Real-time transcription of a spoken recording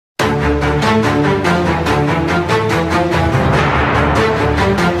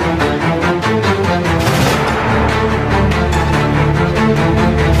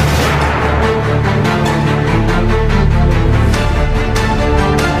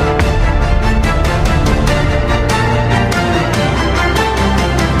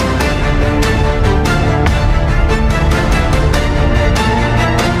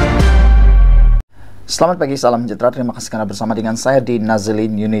Selamat pagi, salam sejahtera. Terima kasih kerana bersama dengan saya di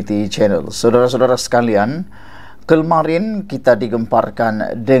Nazilinunity channel. Saudara-saudara sekalian, kemarin kita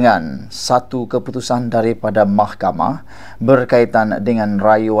digemparkan dengan satu keputusan daripada mahkamah berkaitan dengan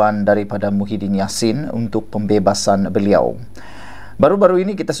rayuan daripada Muhyiddin untuk pembebasan beliau. Baru-baru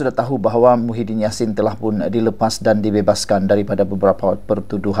ini kita sudah tahu bahawa Muhyiddin telah pun dilepas dan dibebaskan daripada beberapa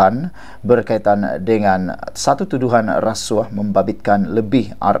pertuduhan berkaitan dengan satu tuduhan rasuah membabitkan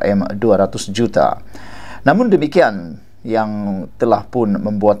lebih RM200 juta. Namun demikian, yang telah pun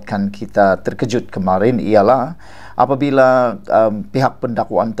membuatkan kita terkejut kemarin ialah apabila pihak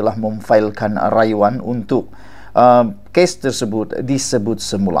pendakwaan telah memfailkan rayuan untuk kes tersebut disebut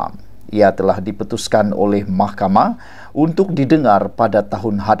semula. Ia telah diputuskan oleh mahkamah untuk didengar pada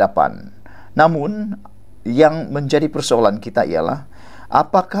tahun hadapan. Namun, yang menjadi persoalan kita ialah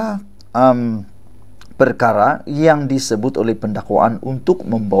apakah perkara yang disebut oleh pendakwaan untuk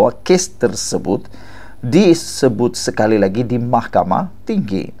membawa kes tersebut disebut sekali lagi di mahkamah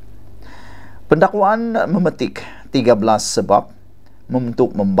tinggi. Pendakwaan memetik 13 sebab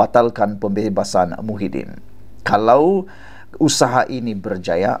untuk membatalkan pembebasan Muhyiddin. Kalau usaha ini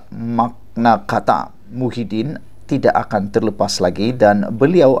berjaya, makna kata Muhyiddin tidak akan terlepas lagi dan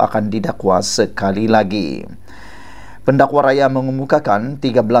beliau akan didakwa sekali lagi. Pendakwa Raya mengemukakan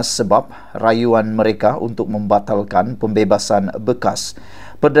 13 sebab rayuan mereka untuk membatalkan pembebasan bekas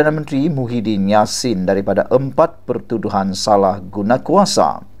Perdana Menteri Muhyiddin daripada 4 pertuduhan salah guna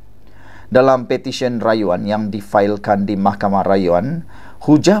kuasa. Dalam petisyen rayuan yang difailkan di Mahkamah Rayuan,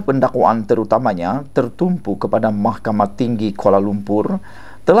 hujah pendakwaan terutamanya tertumpu kepada Mahkamah Tinggi Kuala Lumpur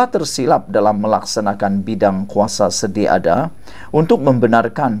telah tersilap dalam melaksanakan bidang kuasa sedia ada untuk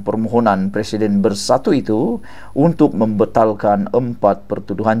membenarkan permohonan Presiden Bersatu itu untuk membatalkan 4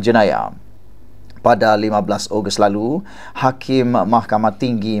 pertuduhan jenayah. Pada 15 Ogos lalu, Hakim Mahkamah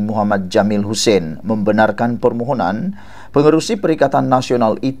Tinggi Muhammad Jamil Hussein membenarkan permohonan Pengerusi Perikatan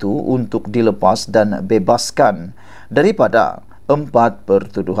Nasional itu untuk dilepas dan bebaskan daripada 4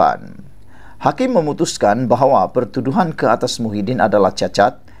 pertuduhan. Hakim memutuskan bahawa pertuduhan ke atas Muhyiddin adalah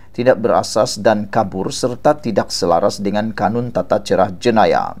cacat, tidak berasas dan kabur serta tidak selaras dengan kanun tata cerah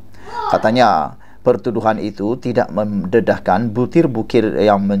jenayah. Katanya, pertuduhan itu tidak mendedahkan butir-butir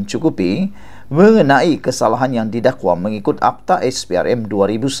yang mencukupi mengenai kesalahan yang didakwa mengikut Akta SPRM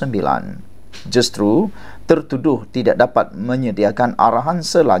 2009. Justru, tertuduh tidak dapat menyediakan arahan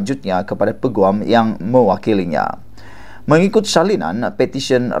selanjutnya kepada peguam yang mewakilinya. Mengikut salinan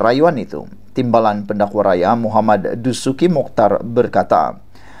petisyen rayuan itu, Timbalan Pendakwa Raya Muhammad Dusuki Mokhtar berkata,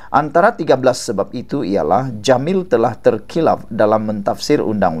 antara 13 sebab itu ialah Jamil telah terkilaf dalam mentafsir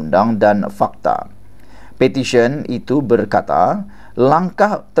undang-undang dan fakta. Petisyen itu berkata,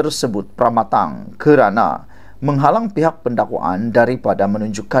 langkah tersebut pramatang kerana menghalang pihak pendakwaan daripada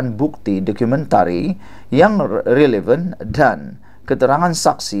menunjukkan bukti dokumentari yang relevan dan keterangan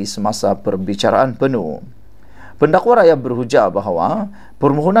saksi semasa perbicaraan penuh. Pendakwa Raya berhujah bahawa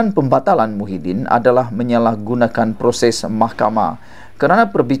permohonan pembatalan Muhyiddin adalah menyalahgunakan proses mahkamah kerana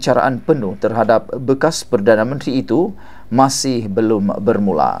perbicaraan penuh terhadap bekas Perdana Menteri itu masih belum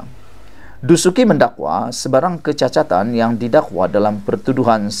bermula. Dusuki mendakwa sebarang kecacatan yang didakwa dalam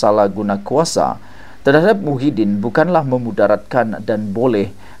pertuduhan salah guna kuasa terhadap Muhyiddin bukanlah memudaratkan dan boleh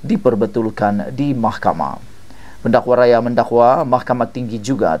diperbetulkan di mahkamah. Pendakwa Raya mendakwa Mahkamah Tinggi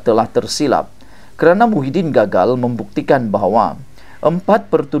juga telah tersilap kerana Muhyiddin gagal membuktikan bahawa 4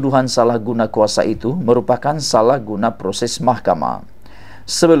 pertuduhan salah guna kuasa itu merupakan salah guna proses mahkamah.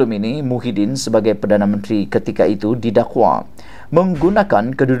 Sebelum ini, Muhyiddin sebagai Perdana Menteri ketika itu didakwa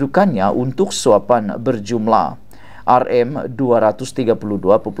menggunakan kedudukannya untuk suapan berjumlah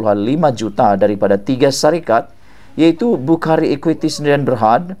RM232.5 juta daripada 3 syarikat iaitu Bukhari Equity Sdn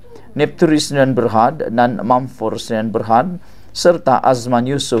Berhad, Nepturi Sdn Berhad dan Mamfor Sdn Berhad serta Azman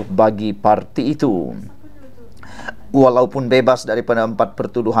Yusof bagi parti itu. Walaupun bebas daripada 4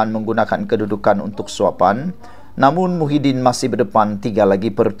 pertuduhan menggunakan kedudukan untuk suapan, namun Muhyiddin masih berdepan 3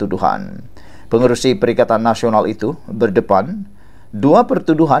 lagi pertuduhan. Pengerusi Perikatan Nasional itu berdepan 2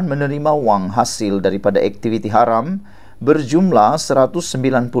 pertuduhan menerima wang hasil daripada aktiviti haram berjumlah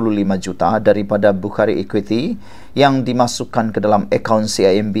 195 juta daripada Bukhari Equity yang dimasukkan ke dalam akaun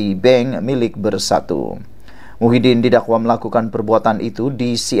CIMB Bank milik Bersatu. Muhyiddin didakwa melakukan perbuatan itu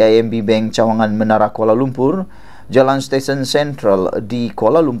di CIMB Bank Cawangan Menara Kuala Lumpur, Jalan Stesen Sentral di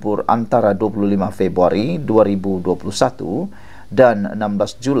Kuala Lumpur antara 25 Februari 2021 dan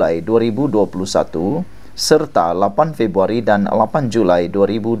 16 Julai 2021 serta 8 Februari dan 8 Julai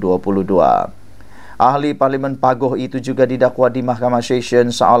 2022. Ahli Parlimen Pagoh itu juga didakwa di Mahkamah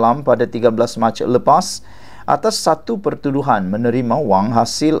Session Shah Alam pada 13 Mac lepas atas satu pertuduhan menerima wang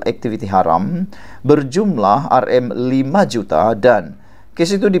hasil aktiviti haram berjumlah RM5 juta dan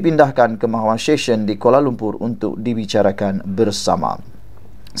kes itu dipindahkan ke Mahkamah Session di Kuala Lumpur untuk dibicarakan bersama.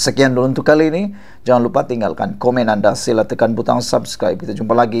 Sekian dulu untuk kali ini. Jangan lupa tinggalkan komen anda. Sila tekan butang subscribe. Kita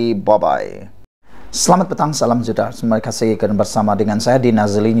jumpa lagi. Bye-bye. Selamat petang, salam sejahtera. Terima kasih kerana bersama dengan saya di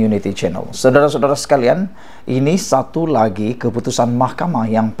Nazilinunity channel. Saudara-saudara sekalian, ini satu lagi keputusan mahkamah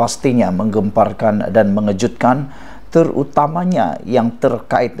yang pastinya menggemparkan dan mengejutkan, terutamanya yang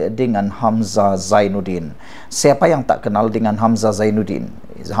terkait dengan Hamzah Zainuddin. Siapa yang tak kenal dengan Hamzah Zainuddin?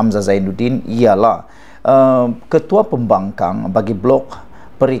 Hamzah Zainuddin ialah ketua pembangkang bagi blok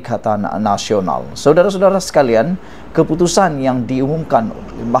Perikatan Nasional. Saudara-saudara sekalian, keputusan yang diumumkan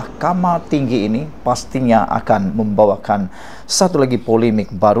oleh Mahkamah Tinggi ini pastinya akan membawakan satu lagi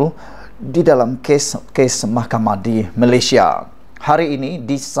polemik baru di dalam kes mahkamah di Malaysia. Hari ini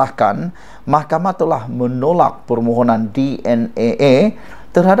disahkan mahkamah telah menolak permohonan DNAA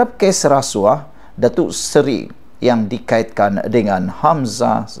terhadap kes rasuah Datuk Seri yang dikaitkan dengan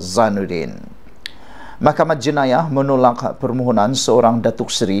Hamzah Zainuddin. Mahkamah Jenayah menolak permohonan seorang Datuk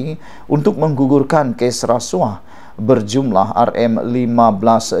Seri untuk menggugurkan kes rasuah berjumlah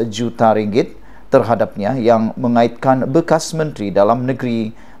RM15 juta ringgit terhadapnya yang mengaitkan bekas Menteri Dalam Negeri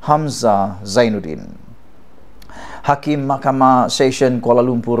Hamzah Zainuddin. Hakim Mahkamah Session Kuala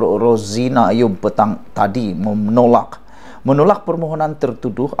Lumpur Rozina Ayub petang tadi menolak permohonan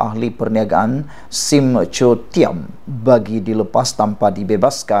tertuduh ahli perniagaan Sim Cho Tiam bagi dilepas tanpa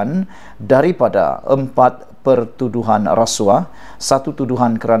dibebaskan daripada 4 pertuduhan rasuah, 1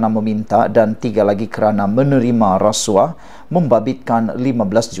 tuduhan kerana meminta dan 3 lagi kerana menerima rasuah membabitkan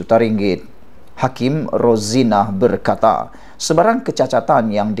 15 juta ringgit. Hakim Rozina berkata, sebarang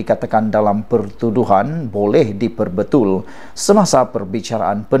kecacatan yang dikatakan dalam pertuduhan boleh diperbetul semasa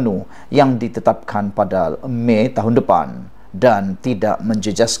perbicaraan penuh yang ditetapkan pada Mei tahun depan dan tidak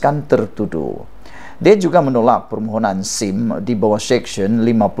menjejaskan tertuduh. Dia juga menolak permohonan SIM di bawah Seksyen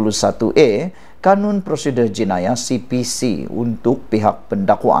 51A Kanun Prosedur Jenayah CPC untuk pihak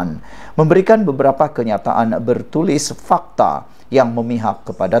pendakwaan memberikan beberapa kenyataan bertulis fakta yang memihak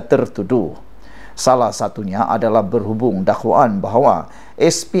kepada tertuduh. Salah satunya adalah berhubung dakwaan bahawa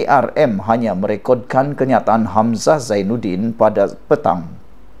SPRM hanya merekodkan kenyataan Hamzah Zainuddin pada petang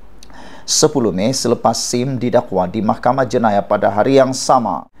 10 Mei selepas SIM didakwa di Mahkamah Jenayah pada hari yang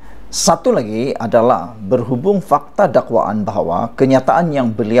sama. Satu lagi adalah berhubung fakta dakwaan bahawa kenyataan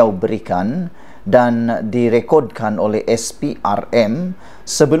yang beliau berikan dan direkodkan oleh SPRM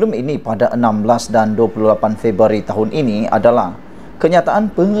sebelum ini pada 16 dan 28 Februari tahun ini adalah kenyataan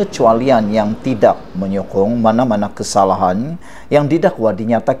pengecualian yang tidak menyokong mana-mana kesalahan yang didakwa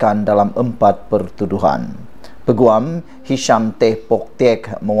dinyatakan dalam 4 pertuduhan. Peguam Hisham Teh Pok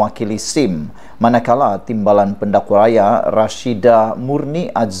Tek mewakili SIM, manakala Timbalan Pendakwa Raya Rashida Murni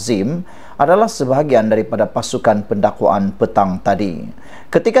Azim adalah sebahagian daripada pasukan pendakwaan petang tadi.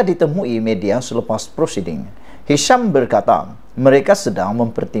 Ketika ditemui media selepas prosiding, Hisham berkata mereka sedang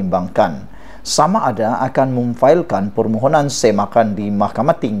mempertimbangkan sama ada akan memfailkan permohonan semakan di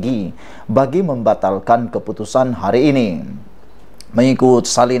Mahkamah Tinggi bagi membatalkan keputusan hari ini. Mengikut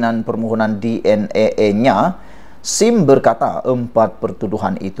salinan permohonan DNAA-nya, SIM berkata 4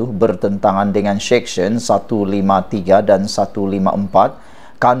 pertuduhan itu bertentangan dengan Seksyen 153 dan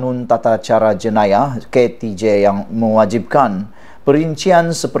 154 Kanun Tata Cara Jenayah KTJ yang mewajibkan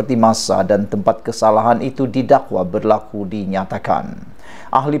perincian seperti masa dan tempat kesalahan itu didakwa berlaku dinyatakan.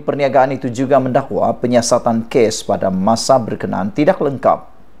 Ahli perniagaan itu juga mendakwa penyiasatan kes pada masa berkenaan tidak lengkap.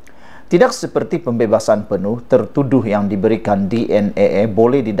 Tidak seperti pembebasan penuh, tertuduh yang diberikan DNAA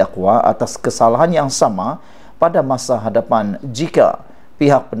boleh didakwa atas kesalahan yang sama pada masa hadapan jika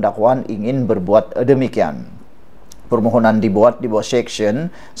pihak pendakwaan ingin berbuat demikian. Permohonan dibuat di bawah Seksyen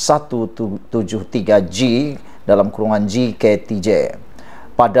 173G dalam kurungan GKTJ.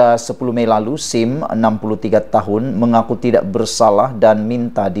 Pada 10 Mei lalu, SIM 63 tahun mengaku tidak bersalah dan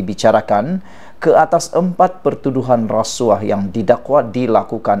minta dibicarakan ke atas 4 pertuduhan rasuah yang didakwa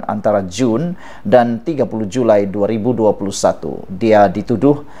dilakukan antara Jun dan 30 Julai 2021. Dia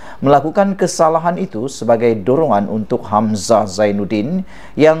dituduh melakukan kesalahan itu sebagai dorongan untuk Hamzah Zainuddin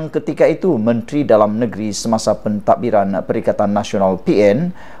yang ketika itu Menteri Dalam Negeri semasa pentadbiran Perikatan Nasional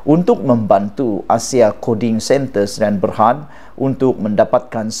PN untuk membantu Asia Coding Centers dan Berhad untuk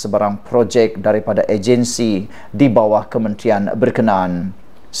mendapatkan sebarang projek daripada agensi di bawah kementerian berkenaan.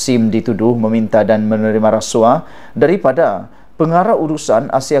 SIM dituduh meminta dan menerima rasuah daripada pengarah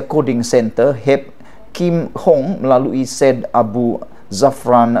urusan Asia Coding Center Hep Kim Hong melalui Said Abu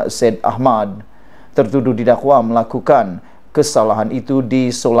Zafran Said Ahmad. Tertuduh didakwa melakukan Kesalahan itu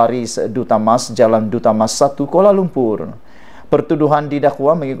disolari Duta Mas Jalan Duta Mas 1 Kuala Lumpur. Pertuduhan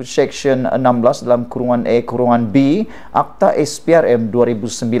didakwa mengikut Seksyen 16 dalam kurungan E kurungan B Akta SPRM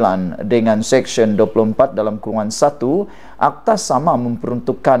 2009 dengan Seksyen 24 dalam kurungan 1 Akta sama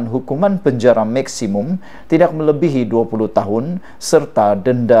memperuntukkan hukuman penjara maksimum tidak melebihi 20 tahun serta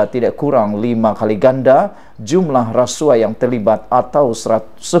denda tidak kurang 5 kali ganda jumlah rasuah yang terlibat atau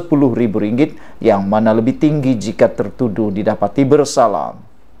RM10.000 yang mana lebih tinggi jika tertuduh didapati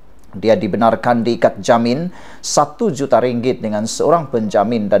bersalah. Dia dibenarkan diikat jamin RM1 juta dengan seorang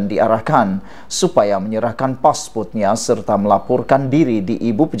penjamin dan diarahkan supaya menyerahkan pasportnya serta melaporkan diri di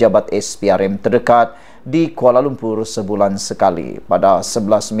Ibu Pejabat SPRM terdekat di Kuala Lumpur sebulan sekali. Pada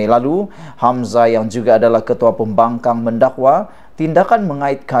 11 Mei lalu, Hamzah yang juga adalah Ketua Pembangkang mendakwa tindakan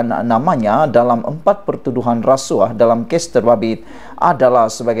mengaitkan namanya dalam 4 pertuduhan rasuah dalam kes terbabit adalah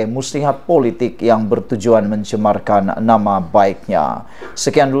sebagai muslihat politik yang bertujuan mencemarkan nama baiknya.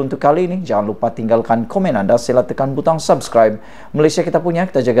 Sekian dulu untuk kali ini. Jangan lupa tinggalkan komen Anda. Sila tekan butang subscribe. Malaysia kita punya,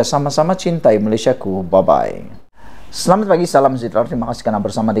 kita jaga sama-sama, cintai Malaysiaku. Bye-bye. Selamat pagi, salam sejahtera. Terima kasih kerana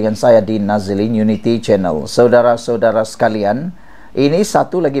bersama dengan saya di Nazilinunity channel. Saudara-saudara sekalian, ini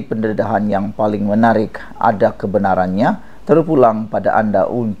satu lagi pendedahan yang paling menarik. Ada kebenarannya. Terpulang pada anda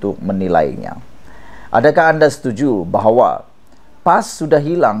untuk menilainya. Adakah anda setuju bahawa PAS sudah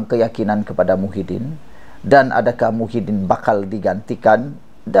hilang keyakinan kepada Muhyiddin dan adakah Muhyiddin bakal digantikan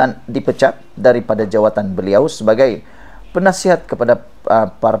dan dipecat daripada jawatan beliau sebagai penasihat kepada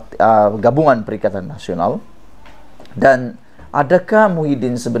Gabungan Perikatan Nasional? Dan adakah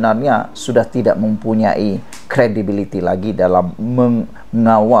Muhyiddin sebenarnya sudah tidak mempunyai kredibiliti lagi dalam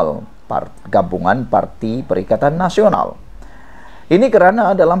mengawal Gabungan Parti Perikatan Nasional? Ini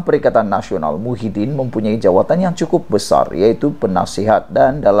kerana dalam Perikatan Nasional, Muhyiddin mempunyai jawatan yang cukup besar, iaitu penasihat,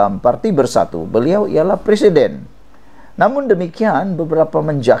 dan dalam Parti Bersatu, beliau ialah Presiden. Namun demikian, beberapa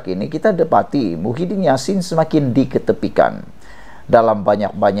menjak ini kita dapati Muhyiddin Yassin semakin diketepikan. Dalam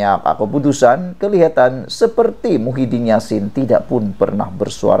banyak-banyak keputusan, kelihatan seperti Muhyiddin Yassin tidak pun pernah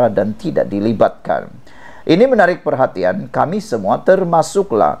bersuara dan tidak dilibatkan. Ini menarik perhatian kami semua,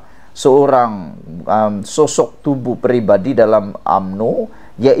 termasuklah seorang sosok tubuh peribadi dalam UMNO,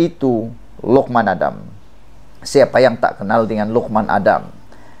 yaitu Lokman Adam. Siapa yang tak kenal dengan Lokman Adam?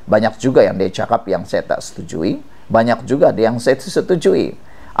 Banyak juga yang dia cakap yang saya tak setujui, banyak juga yang saya setujui.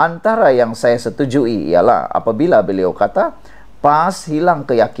 Antara yang saya setujui ialah apabila beliau kata PAS hilang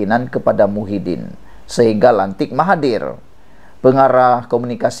keyakinan kepada Muhyiddin sehingga lantik Mahathir. Pengarah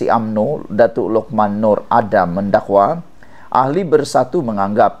komunikasi UMNO Datuk Lokman Nur Adam mendakwa ahli Bersatu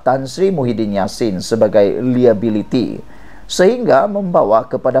menganggap Tan Sri Muhyiddin Yassin sebagai liability sehingga membawa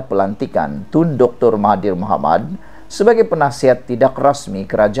kepada pelantikan Tun Dr. Mahathir Mohamad sebagai penasihat tidak rasmi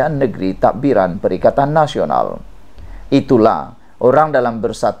Kerajaan Negeri Takbiran Perikatan Nasional. Itulah, orang dalam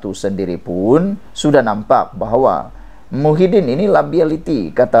Bersatu sendiri pun sudah nampak bahawa Muhyiddin ini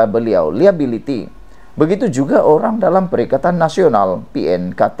liability, kata beliau, liability. Begitu juga orang dalam Perikatan Nasional,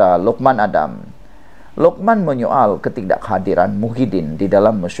 PN, kata Lokman Adam. Lokman menyoal ketidakhadiran Muhyiddin di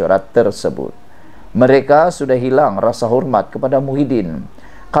dalam mesyuarat tersebut. Mereka sudah hilang rasa hormat kepada Muhyiddin.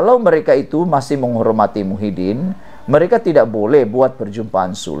 Kalau mereka itu masih menghormati Muhyiddin, mereka tidak boleh buat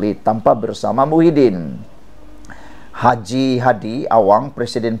perjumpaan sulit tanpa bersama Muhyiddin. Haji Hadi Awang,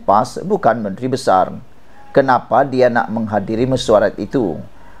 Presiden PAS, bukan Menteri Besar. Kenapa dia nak menghadiri mesyuarat itu?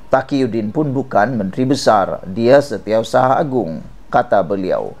 Taqiyuddin pun bukan Menteri Besar. Dia Setiausaha Agung, kata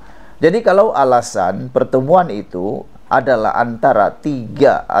beliau. Jadi kalau alasan pertemuan itu adalah antara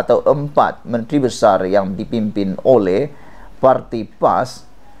 3 atau 4 menteri besar yang dipimpin oleh Parti PAS,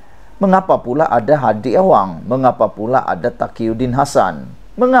 mengapa pula ada Hadi Awang? Mengapa pula ada Taqiyuddin Hasan?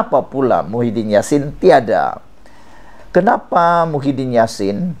 Mengapa pula Muhyiddin Yassin tiada? Kenapa Muhyiddin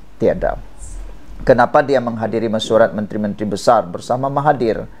Yassin tiada? Kenapa dia menghadiri mesyuarat menteri-menteri besar bersama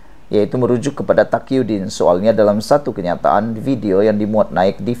Mahathir? Yaitu merujuk kepada Taqiyuddin, soalnya dalam satu kenyataan video yang dimuat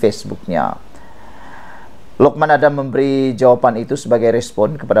naik di Facebooknya. Lokman Adam memberi jawapan itu sebagai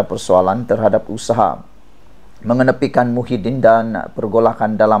respon kepada persoalan terhadap usaha mengenepikan Muhyiddin dan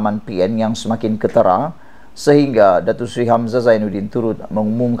pergolakan dalaman PN yang semakin ketara, sehingga Datuk Seri Hamzah Zainuddin turut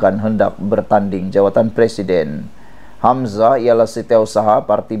mengumumkan hendak bertanding jawatan Presiden. Hamzah ialah Setiausaha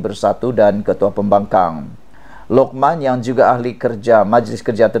Parti Bersatu dan Ketua Pembangkang. Lokman yang juga ahli kerja Majlis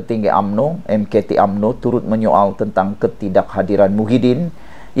Kerja Tertinggi UMNO, MKT UMNO, turut menyoal tentang ketidakhadiran Muhyiddin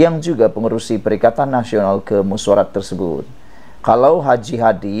yang juga pengerusi Perikatan Nasional ke mesyuarat tersebut. Kalau Haji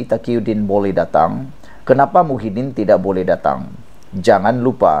Hadi Taqiyuddin boleh datang, kenapa Muhyiddin tidak boleh datang? Jangan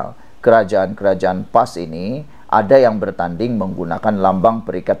lupa, kerajaan-kerajaan PAS ini ada yang bertanding menggunakan lambang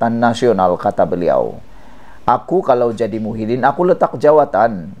Perikatan Nasional, kata beliau. Aku kalau jadi Muhyiddin, aku letak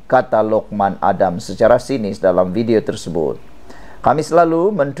jawatan, kata Lokman Adam secara sinis dalam video tersebut. Kamis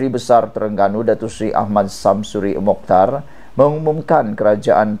lalu, Menteri Besar Terengganu Datuk Seri Ahmad Samsuri Mokhtar mengumumkan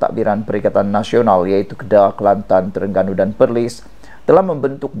Kerajaan Takbiran Perikatan Nasional iaitu Kedah, Kelantan, Terengganu dan Perlis telah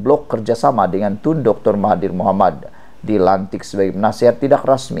membentuk blok kerjasama dengan Tun Dr. Mahathir Mohamad dilantik sebagai penasihat tidak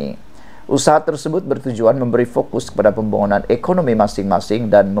rasmi. Usaha tersebut bertujuan memberi fokus kepada pembangunan ekonomi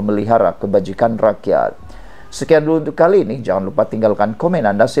masing-masing dan memelihara kebajikan rakyat. Sekian dulu untuk kali ini. Jangan lupa tinggalkan komen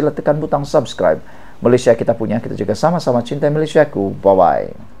anda. Sila tekan butang subscribe. Malaysia kita punya, kita juga sama-sama cintai Malaysiaku.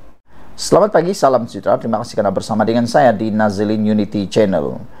 Bye-bye. Selamat pagi, salam sejahtera. Terima kasih kerana bersama dengan saya di Nazilinunity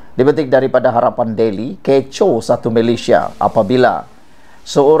channel. Dipetik daripada Harapan Daily, kecoh satu Malaysia apabila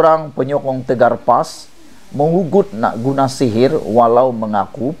seorang penyokong tegar PAS mengugut nak guna sihir walau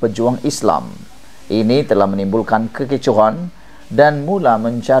mengaku pejuang Islam. Ini telah menimbulkan kekecohan dan mula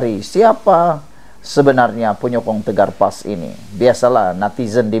mencari siapa sebenarnya penyokong tegar PAS ini. Biasalah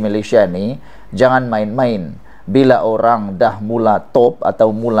netizen di Malaysia ni jangan main-main. Bila orang dah mula top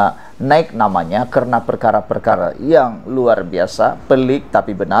atau mula naik namanya kerana perkara-perkara yang luar biasa, pelik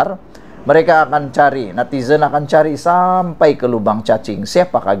tapi benar, mereka akan cari, netizen akan cari sampai ke lubang cacing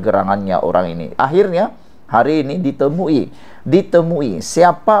siapakah gerangannya orang ini. Akhirnya hari ini ditemui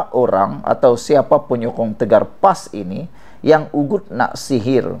siapa orang atau siapa penyokong tegar PAS ini yang ugut nak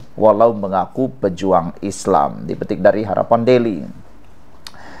sihir walau mengaku pejuang Islam. Dipetik dari Harapan Daily.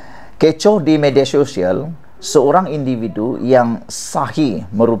 Kecoh di media sosial, seorang individu yang sahih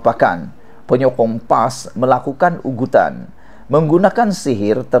merupakan penyokong PAS melakukan ugutan menggunakan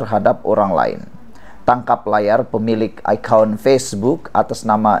sihir terhadap orang lain. Tangkap layar pemilik akaun Facebook atas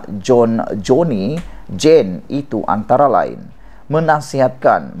nama Johnny Jane itu antara lain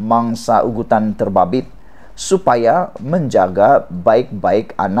menasihatkan mangsa ugutan terbabit supaya menjaga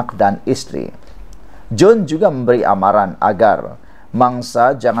baik-baik anak dan isteri. John juga memberi amaran agar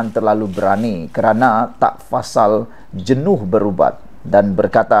mangsa jangan terlalu berani kerana tak fasal jenuh berubat dan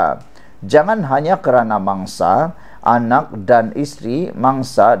berkata, jangan hanya kerana mangsa, anak dan isteri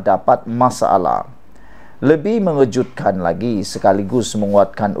mangsa dapat masalah. Lebih mengejutkan lagi sekaligus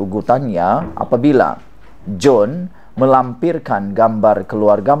menguatkan ugutannya apabila John melampirkan gambar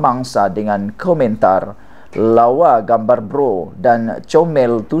keluarga mangsa dengan komentar, lawa gambar bro dan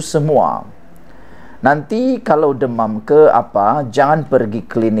comel tu semua. Nanti kalau demam ke apa, jangan pergi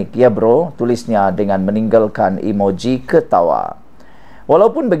klinik ya bro, tulisnya dengan meninggalkan emoji ketawa.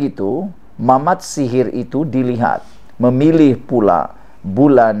 Walaupun begitu, mamat sihir itu dilihat memilih pula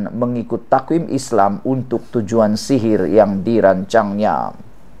bulan mengikut takwim Islam untuk tujuan sihir yang dirancangnya.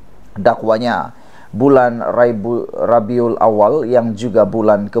 Dakwanya, bulan Rabiul Awal yang juga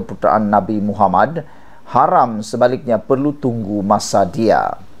bulan keputraan Nabi Muhammad, haram sebaliknya perlu tunggu masa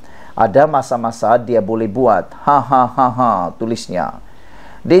dia. Ada masa-masa dia boleh buat. Tulisnya.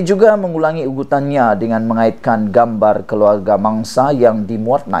 Dia juga mengulangi ugutannya dengan mengaitkan gambar keluarga mangsa yang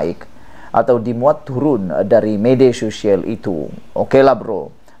dimuat naik atau dimuat turun dari media sosial itu. Okeylah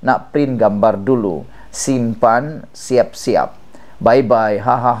bro, nak print gambar dulu. Simpan, siap-siap. Bye-bye,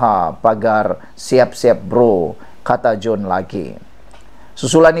 pagar, siap-siap bro, kata John lagi.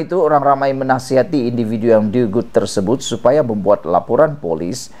 Susulan itu, orang ramai menasihati individu yang diugut tersebut supaya membuat laporan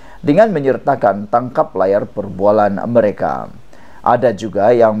polis dengan menyertakan tangkap layar perbualan mereka. Ada juga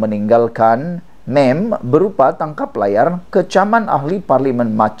yang meninggalkan meme berupa tangkap layar kecaman ahli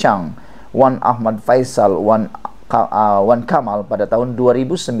Parlimen Machang, Wan Ahmad Faisal Wan Kamal pada tahun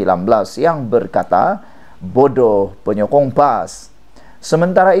 2019 yang berkata, bodoh penyokong PAS.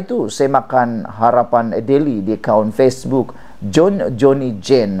 Sementara itu, semakan Harapan Daily di akaun Facebook Johnny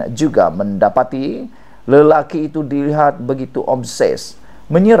Jane juga mendapati lelaki itu dilihat begitu obses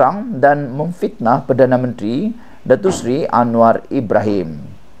menyerang dan memfitnah Perdana Menteri Datuk Seri Anwar Ibrahim.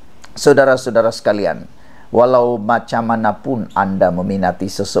 Saudara-saudara sekalian, walau macam mana pun anda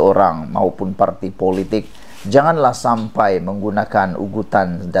meminati seseorang maupun parti politik, janganlah sampai menggunakan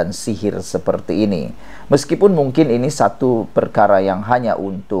ugutan dan sihir seperti ini. Meskipun mungkin ini satu perkara yang hanya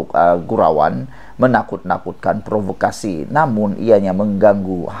untuk gurauan, menakut-nakutkan, provokasi, namun ianya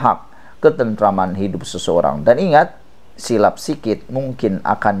mengganggu hak ketentraman hidup seseorang. Dan ingat, silap sikit mungkin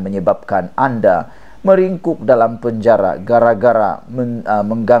akan menyebabkan anda meringkuk dalam penjara gara-gara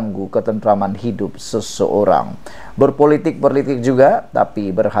mengganggu ketentraman hidup seseorang. Berpolitik juga,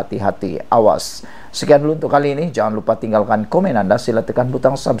 tapi berhati-hati, awas. Sekian dulu untuk kali ini. Jangan lupa tinggalkan komen anda, sila tekan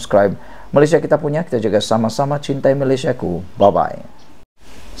butang subscribe. Malaysia kita punya, kita juga sama-sama cintai Malaysiaku. Bye-bye.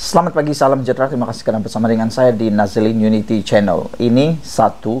 Selamat pagi, salam sejahtera. Terima kasih kerana bersama dengan saya di Nazilinunity channel. Ini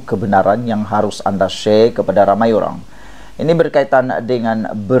satu kebenaran yang harus anda share kepada ramai orang. Ini berkaitan dengan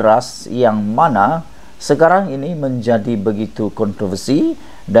beras yang mana sekarang ini menjadi begitu kontroversi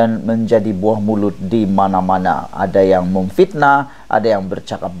dan menjadi buah mulut di mana-mana. Ada yang memfitnah, ada yang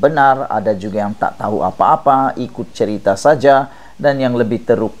bercakap benar, ada juga yang tak tahu apa-apa, ikut cerita saja, dan yang lebih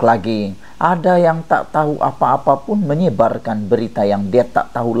teruk lagi, ada yang tak tahu apa-apa pun menyebarkan berita yang dia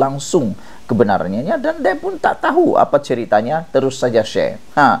tak tahu langsung kebenarannya, dan dia pun tak tahu apa ceritanya, terus saja share.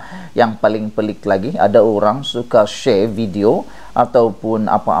 Yang paling pelik lagi, ada orang suka share video ataupun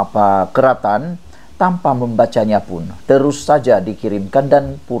apa-apa keratan tanpa membacanya pun, terus saja dikirimkan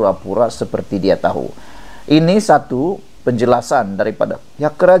dan pura-pura seperti dia tahu. Ini satu penjelasan daripada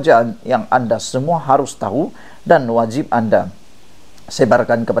pihak kerajaan yang anda semua harus tahu dan wajib anda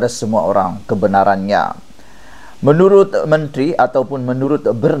sebarkan kepada semua orang kebenarannya. Menurut Menteri ataupun menurut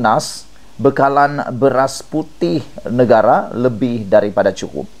Bernas, bekalan beras putih negara lebih daripada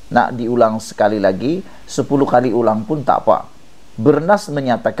cukup. Nak diulang sekali lagi, 10 kali ulang pun tak apa. Bernas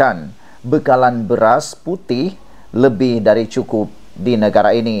menyatakan bekalan beras putih lebih dari cukup di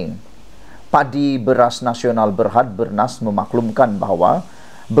negara ini. Padi Beras Nasional Berhad Bernas memaklumkan bahawa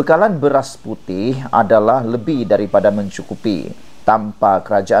bekalan beras putih adalah lebih daripada mencukupi, tanpa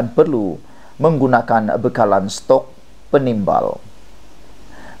kerajaan perlu menggunakan bekalan stok penimbal.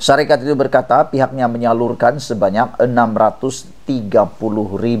 Syarikat itu berkata pihaknya menyalurkan sebanyak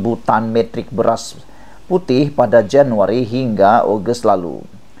 630,000 tan metrik beras putih pada Januari hingga Ogos lalu.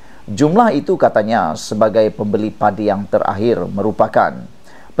 Jumlah itu katanya sebagai pembeli padi yang terakhir merupakan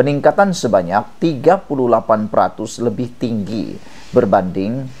peningkatan sebanyak 38% lebih tinggi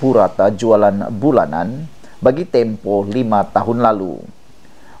berbanding purata jualan bulanan bagi tempoh 5 tahun lalu.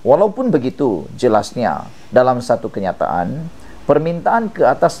 Walaupun begitu, jelasnya dalam satu kenyataan, permintaan ke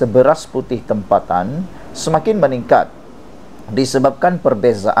atas beras putih tempatan semakin meningkat disebabkan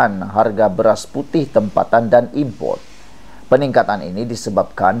perbezaan harga beras putih tempatan dan import. Peningkatan ini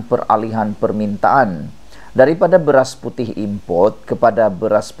disebabkan peralihan permintaan daripada beras putih import kepada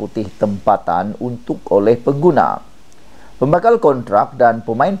beras putih tempatan untuk oleh pengguna. Pembakal kontrak dan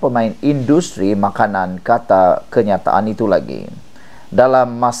pemain-pemain industri makanan kata kenyataan itu lagi.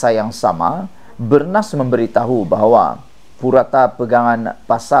 Dalam masa yang sama, Bernas memberitahu bahawa purata pegangan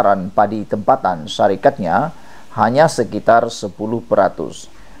pasaran padi tempatan syarikatnya hanya sekitar 10%.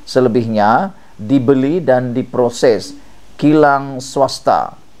 Selebihnya dibeli dan diproses kilang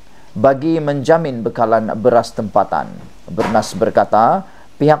swasta bagi menjamin bekalan beras tempatan. Bernas berkata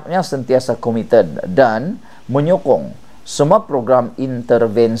pihaknya sentiasa komited dan menyokong semua program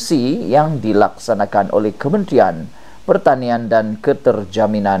intervensi yang dilaksanakan oleh Kementerian Pertanian dan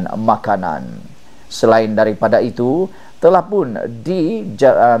Keterjaminan Makanan. Selain daripada itu, telah pun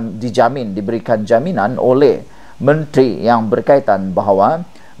diberikan jaminan oleh Menteri yang berkaitan bahawa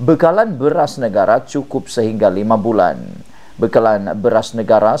bekalan beras negara cukup sehingga 5 bulan. Bekalan beras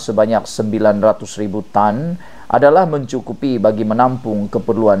negara sebanyak 900,000 tan adalah mencukupi bagi menampung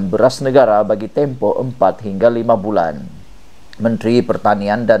keperluan beras negara bagi tempoh 4 hingga 5 bulan. Menteri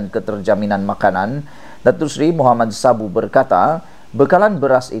Pertanian dan Keterjaminan Makanan, Datuk Seri Muhammad Sabu berkata, bekalan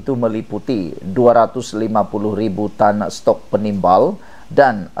beras itu meliputi 250,000 tan stok penimbal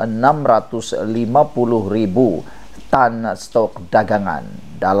dan 650,000 tan stok dagangan.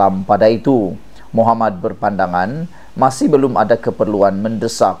 Dalam pada itu, Muhammad berpandangan masih belum ada keperluan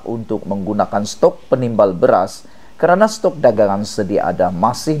mendesak untuk menggunakan stok penimbal beras kerana stok dagangan sedia ada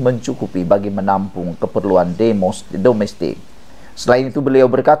masih mencukupi bagi menampung keperluan domestik. Selain itu, beliau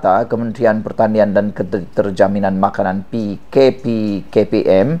berkata Kementerian Pertanian dan Keterjaminan Makanan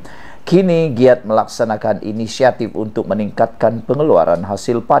KPM kini giat melaksanakan inisiatif untuk meningkatkan pengeluaran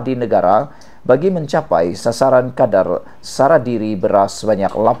hasil padi negara bagi mencapai sasaran kadar sara diri beras sebanyak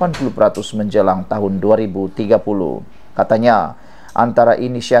 80% menjelang tahun 2030. Katanya, antara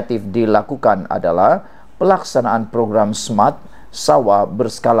inisiatif dilakukan adalah pelaksanaan program Smart Sawah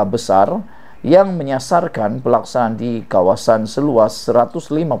berskala besar yang menyasarkan pelaksanaan di kawasan seluas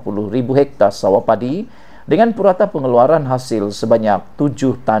 150,000 hektar sawah padi dengan purata pengeluaran hasil sebanyak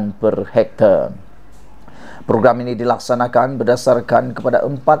 7 tan per hektar. Program ini dilaksanakan berdasarkan kepada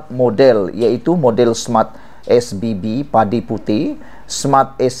 4 model, iaitu model Smart SBB Padi Putih,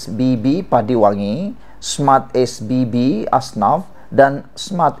 Smart SBB Padi Wangi, Smart SBB Asnaf, dan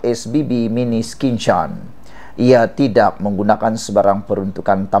Smart SBB Mini Skinchan. Ia tidak menggunakan sebarang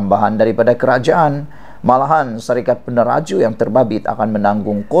peruntukan tambahan daripada kerajaan. Malahan, syarikat peneraju yang terbabit akan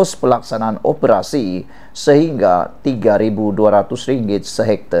menanggung kos pelaksanaan operasi sehingga RM3,200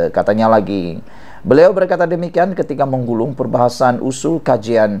 sehektar, katanya lagi. Beliau berkata demikian ketika menggulung perbahasan usul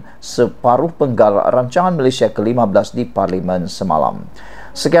kajian separuh penggal rancangan Malaysia ke-15 di Parlimen semalam.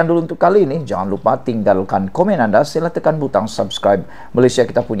 Sekian dulu untuk kali ini. Jangan lupa tinggalkan komen anda. Sila tekan butang subscribe. Malaysia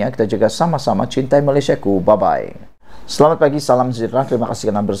kita punya, kita jaga sama-sama. Cintai Malaysiaku. Bye-bye. Selamat pagi, salam sejahtera. Terima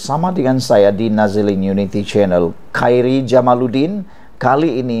kasih kerana bersama dengan saya di Nazilinunity Channel. Khairi Jamaluddin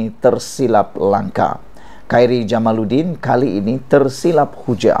kali ini tersilap langkah. Khairi Jamaluddin kali ini tersilap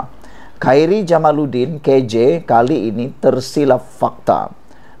hujah. Khairi Jamaluddin KJ kali ini tersilap fakta.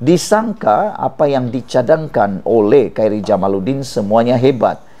 Disangka apa yang dicadangkan oleh Khairi Jamaluddin semuanya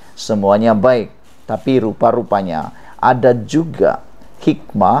hebat, semuanya baik. Tapi rupa-rupanya ada juga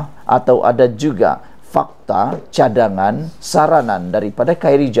hikmah atau ada juga fakta, cadangan, saranan daripada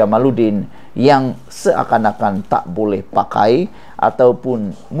Khairi Jamaluddin yang seakan-akan tak boleh pakai ataupun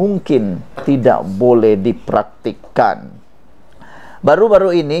mungkin tidak boleh dipraktikkan. Baru-baru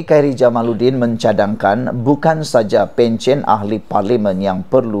ini Khairi Jamaluddin mencadangkan bukan saja pencen ahli parlimen yang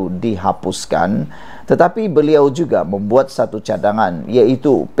perlu dihapuskan, tetapi beliau juga membuat satu cadangan,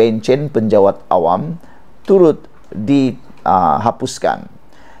 iaitu pencen penjawat awam turut dihapuskan.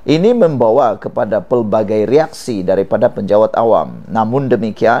 Ini membawa kepada pelbagai reaksi daripada penjawat awam. Namun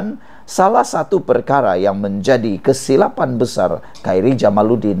demikian, salah satu perkara yang menjadi kesilapan besar Khairi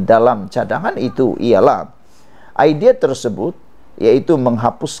Jamaluddin dalam cadangan itu ialah idea tersebut, iaitu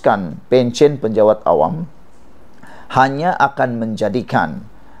menghapuskan pencen penjawat awam, hanya akan menjadikan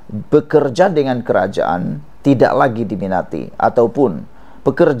bekerja dengan kerajaan tidak lagi diminati, ataupun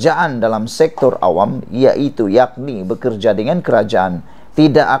pekerjaan dalam sektor awam, iaitu yakni bekerja dengan kerajaan,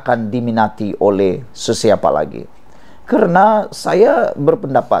 tidak akan diminati oleh sesiapa lagi. Kerana saya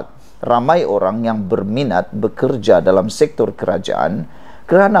berpendapat ramai orang yang berminat bekerja dalam sektor kerajaan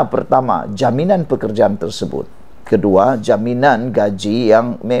kerana pertama, jaminan pekerjaan tersebut. Kedua, jaminan gaji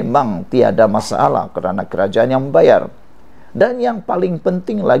yang memang tiada masalah kerana kerajaan yang membayar. Dan yang paling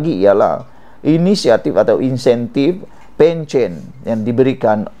penting lagi ialah inisiatif atau insentif pencen yang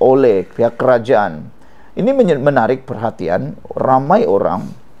diberikan oleh pihak kerajaan. Ini menarik perhatian ramai orang,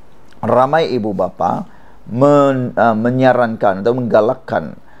 ramai ibu bapa menyarankan atau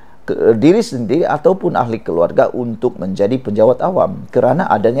menggalakkan diri sendiri ataupun ahli keluarga untuk menjadi penjawat awam kerana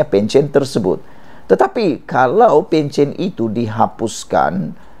adanya pencen tersebut. Tetapi kalau pencen itu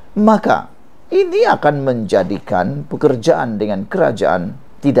dihapuskan, maka ini akan menjadikan pekerjaan dengan kerajaan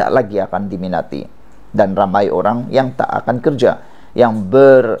tidak lagi akan diminati. Dan ramai orang yang tak akan kerja, yang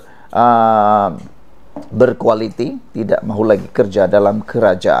berkualiti, tidak mahu lagi kerja dalam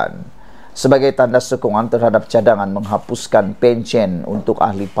kerajaan. Sebagai tanda sokongan terhadap cadangan menghapuskan pencen untuk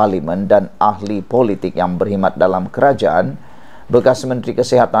ahli parlimen dan ahli politik yang berkhidmat dalam kerajaan, bekas Menteri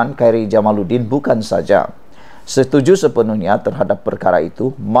Kesihatan Khairi Jamaluddin bukan saja setuju sepenuhnya terhadap perkara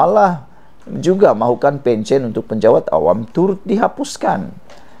itu, malah juga mahukan pencen untuk penjawat awam turut dihapuskan.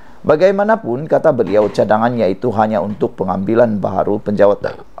 Bagaimanapun, kata beliau, cadangannya itu hanya untuk pengambilan baharu penjawat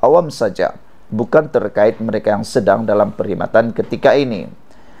awam saja, bukan terkait mereka yang sedang dalam perkhidmatan ketika ini.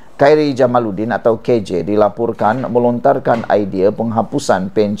 Khairi Jamaluddin atau KJ dilaporkan melontarkan idea penghapusan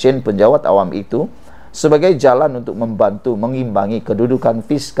pencen penjawat awam itu sebagai jalan untuk membantu mengimbangi kedudukan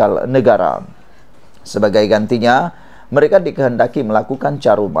fiskal negara. Sebagai gantinya, mereka dikehendaki melakukan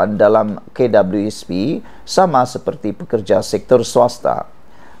caruman dalam KWSP sama seperti pekerja sektor swasta.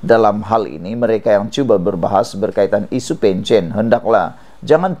 Dalam hal ini, mereka yang cuba berbahas berkaitan isu pencen hendaklah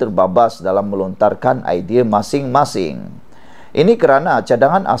jangan terbabas dalam melontarkan idea masing-masing. Ini kerana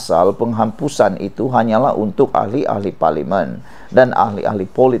cadangan asal penghapusan itu hanyalah untuk ahli-ahli parlimen dan ahli-ahli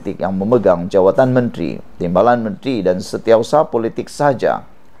politik yang memegang jawatan menteri, timbalan menteri dan setiausaha politik saja,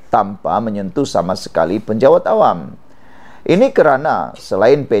 tanpa menyentuh sama sekali penjawat awam. Ini kerana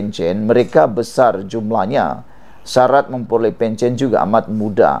selain pencen, mereka besar jumlahnya. Syarat memperoleh pencen juga amat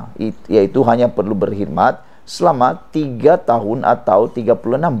mudah, iaitu hanya perlu berkhidmat selama 3 tahun atau 36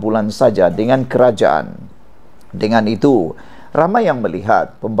 bulan saja dengan kerajaan. Dengan itu, ramai yang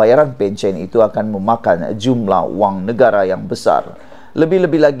melihat pembayaran pencen itu akan memakan jumlah wang negara yang besar.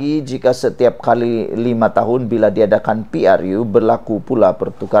 Lebih-lebih lagi jika setiap kali 5 tahun bila diadakan PRU berlaku pula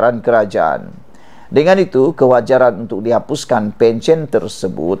pertukaran kerajaan. Dengan itu, kewajaran untuk dihapuskan pencen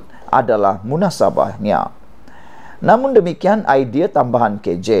tersebut adalah munasabahnya. Namun demikian, idea tambahan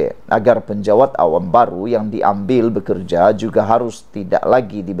KJ agar penjawat awam baru yang diambil bekerja juga harus tidak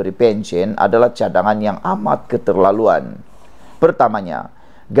lagi diberi pencen adalah cadangan yang amat keterlaluan. Pertamanya,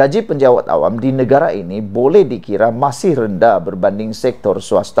 gaji penjawat awam di negara ini boleh dikira masih rendah berbanding sektor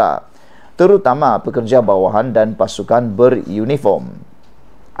swasta, terutama pekerja bawahan dan pasukan beruniform.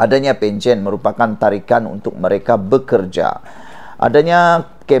 Adanya pencen merupakan tarikan untuk mereka bekerja. Adanya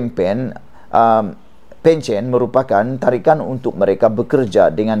kempen Pencen merupakan tarikan untuk mereka bekerja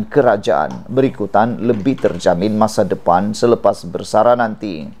dengan kerajaan. Berikutan lebih terjamin masa depan selepas bersara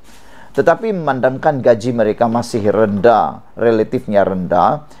nanti. Tetapi memandangkan gaji mereka masih rendah, relatifnya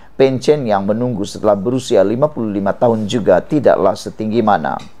rendah, pencen yang menunggu setelah berusia 55 tahun juga tidaklah setinggi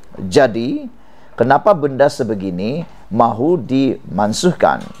mana. Jadi, kenapa benda sebegini mahu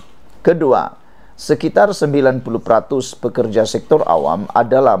dimansuhkan? Kedua, sekitar 90% pekerja sektor awam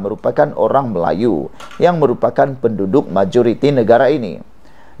adalah merupakan orang Melayu yang merupakan penduduk majoriti negara ini.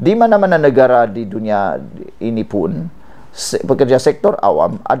 Di mana-mana negara di dunia ini pun, pekerja sektor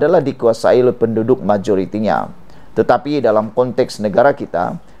awam adalah dikuasai oleh penduduk majoritinya. Tetapi dalam konteks negara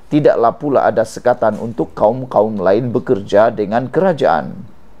kita, tidaklah pula ada sekatan untuk kaum-kaum lain bekerja dengan kerajaan.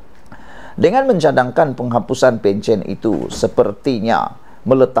 Dengan mencadangkan penghapusan pencen itu, sepertinya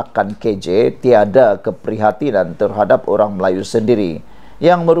meletakkan KJ tiada keprihatinan terhadap orang Melayu sendiri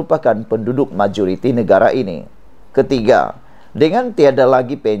yang merupakan penduduk majoriti negara ini. Ketiga, dengan tiada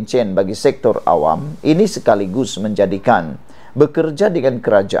lagi pencen bagi sektor awam, ini sekaligus menjadikan bekerja dengan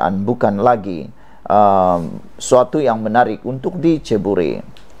kerajaan bukan lagi suatu yang menarik untuk diceburi.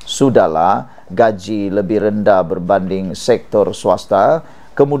 Sudahlah, gaji lebih rendah berbanding sektor swasta,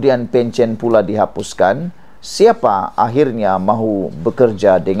 kemudian pencen pula dihapuskan. Siapa akhirnya mahu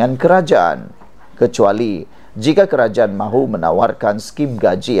bekerja dengan kerajaan? Kecuali jika kerajaan mahu menawarkan skim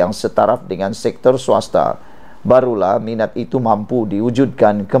gaji yang setaraf dengan sektor swasta, barulah minat itu mampu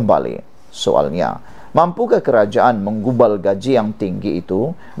diwujudkan kembali. Soalnya, mampukah kerajaan menggubal gaji yang tinggi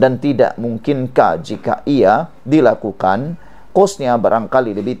itu, dan tidak mungkinkah jika ia dilakukan, kosnya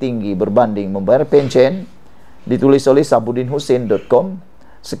barangkali lebih tinggi berbanding membayar pencen? Ditulis oleh sabudinhusin.com.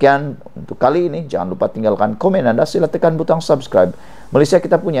 Sekian untuk kali ini. Jangan lupa tinggalkan komen Anda. Sila tekan butang subscribe. Malaysia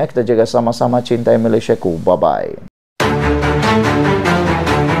kita punya, kita jaga sama-sama, cintai Malaysiaku. Bye-bye.